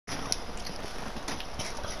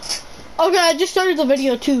Okay, I just started the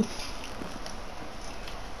video too.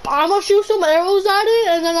 I'm gonna shoot some arrows at it,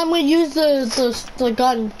 and then I'm gonna use the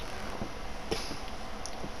gun.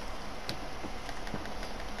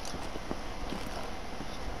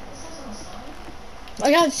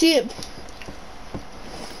 I can't see it.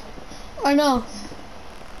 I know.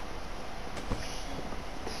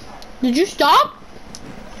 Did you stop?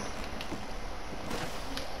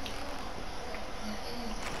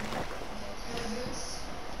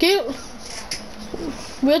 Get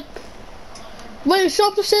wait,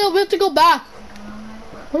 stop the sail. We have to go back.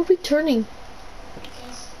 Where are we turning?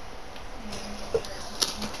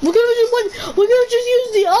 We're gonna just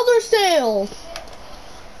use the other sail.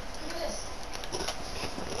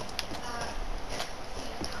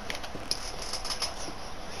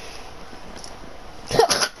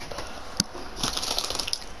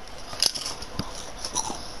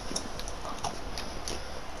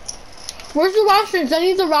 Where's the rations? I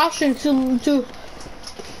need the rations to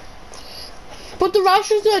put the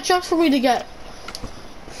rations in a chest for me to get.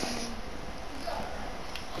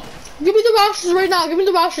 Give me the rations right now. Give me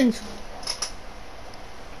the rations.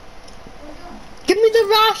 Give me the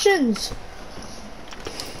rations.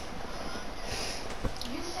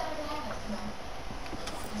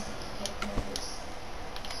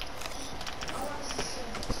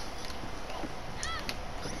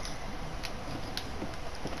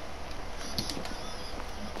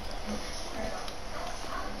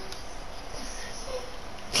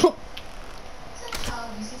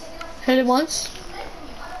 Hit it once.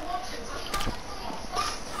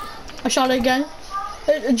 I shot it again.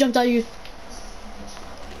 It jumped at you.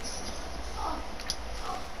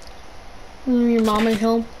 Your mom at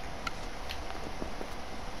home.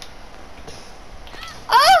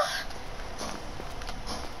 Ah!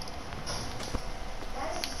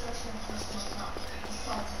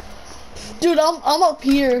 Dude, I'm up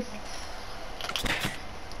here.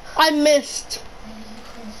 I missed.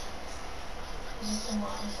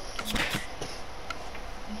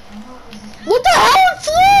 What the hell? It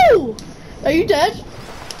flew! Are you dead?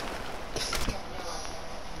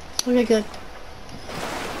 Okay, good.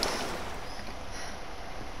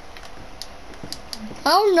 I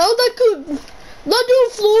don't know, that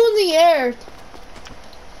dude flew in the air.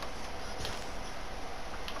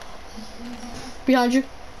 Behind you.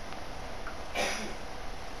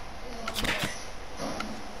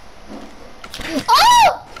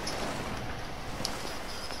 Oh!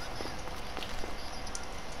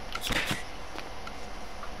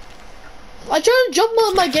 I tried to jump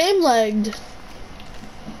on my game lagged.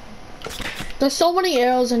 There's so many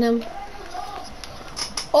arrows in him.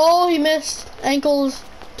 Oh, he missed. Ankles.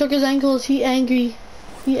 Took his ankles. He angry.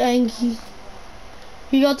 He angry.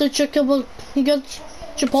 He got the chicken. He got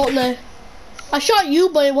Chipotle. I shot you,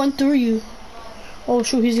 but it went through you. Oh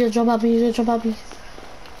shoot, he's gonna jump at me. He's gonna jump at me.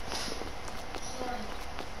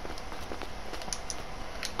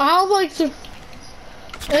 I have like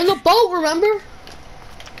in the boat, remember?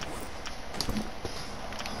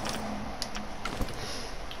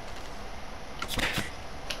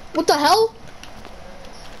 What the hell?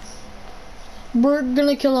 We're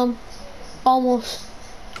gonna kill him. Almost.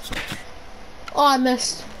 Oh, I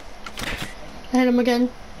missed. I hit him again.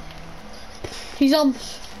 He's I'm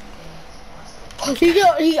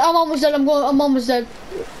almost dead. I'm almost dead.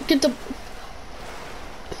 Get the.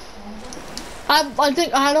 I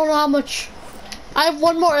think I don't know how much. I have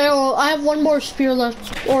one more arrow. I have one more spear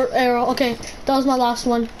left or arrow. Okay, that was my last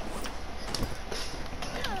one.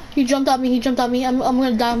 He jumped at me. He jumped at me. I'm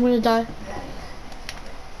gonna die. I'm gonna die.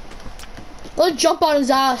 Let's jump on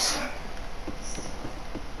his ass.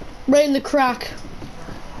 Right in the crack.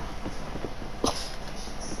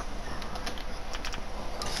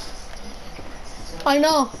 I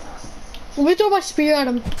know. Let me throw my spear at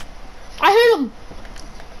him. I hit him.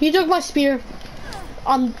 He took my spear.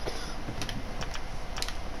 And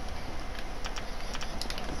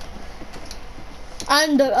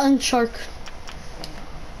shark.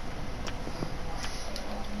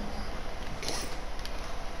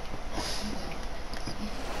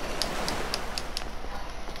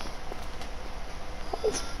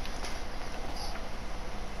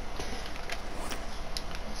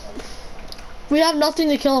 We have nothing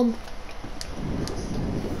to kill him.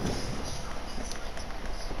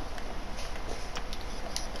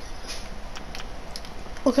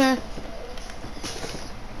 Okay.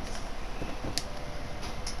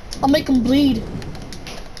 I'll make him bleed.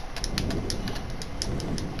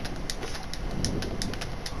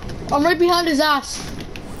 I'm right behind his ass.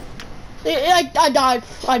 I died.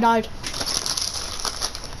 I died.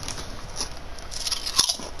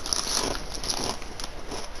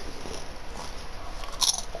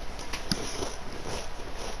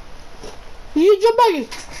 You jump back.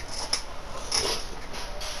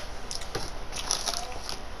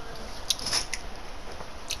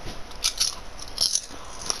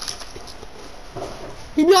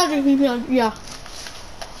 He's behind you, he's behind you, yeah.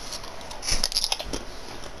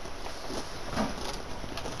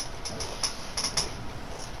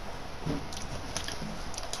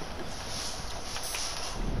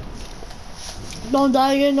 Don't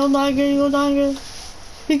die again, don't die again, don't die again.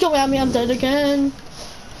 He's coming at me, I'm dead again.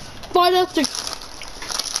 Fantastic.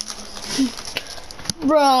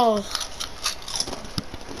 Bro.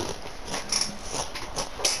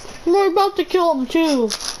 We're about to kill him too.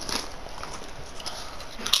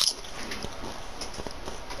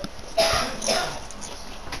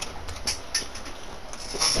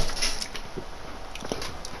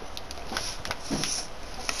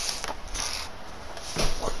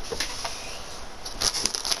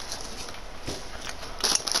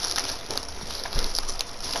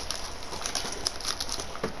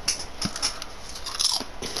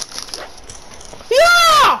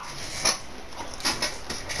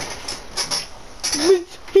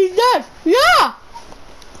 He's dead! Yeah!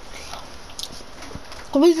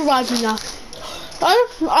 He's reviving now.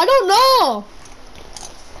 I don't know!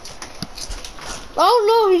 I don't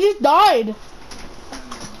know, he just died.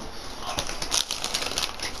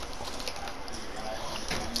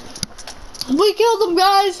 We killed him,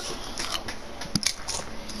 guys!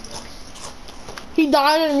 He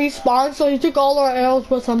died and respawned, so he took all our arrows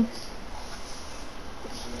with him.